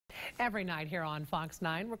Every night here on Fox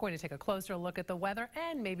 9, we're going to take a closer look at the weather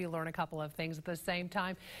and maybe learn a couple of things at the same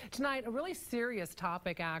time. Tonight, a really serious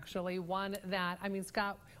topic, actually, one that,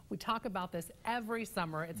 Scott, we talk about this every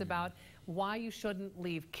summer. It's about why you shouldn't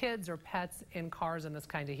leave kids or pets in cars in this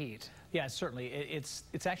kind of heat. Yeah, certainly. It's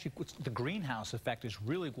actually the greenhouse effect is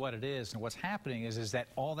really what it is. And what's happening is that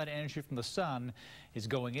all that energy from the sun is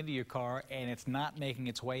going into your car and it's not making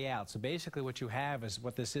its way out. So basically what you have is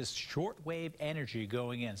what this is, shortwave energy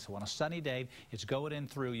going in. So on a sunny day, it's going in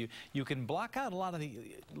through you. You can block out a lot of the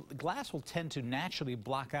glass will tend to naturally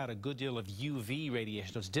block out a good deal of UV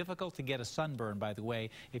radiation. So it's difficult to get a sunburn, by the way,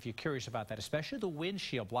 if you're curious about that. Especially the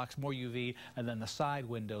windshield blocks more UV than the side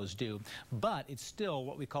windows do. But it's still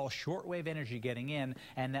what we call shortwave energy getting in,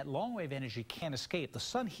 and that long-wave energy can't escape. The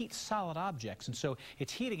sun heats solid objects, and so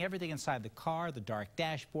it's heating everything inside the car, the dark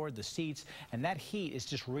dashboard, the seats, and that heat is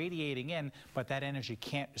just radiating in, but that energy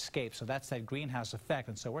can't escape. So that's that greenhouse effect.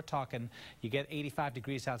 And so we're talking, you get 85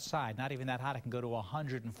 degrees outside, not even that hot. It can go to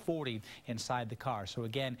 140 inside the car. So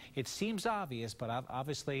again, it seems obvious, but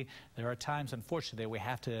obviously there are times, unfortunately, we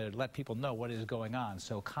have to let people know what is going on.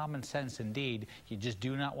 So common sense indeed. You just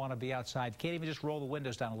do not want to be outside. Can't even just roll the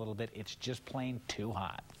windows down a little bit. It's just plain too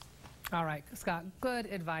hot. All right, Scott, good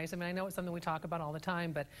advice. I know it's something we talk about all the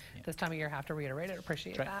time, but this time of year I have to reiterate it.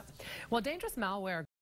 Appreciate that. Well, dangerous malware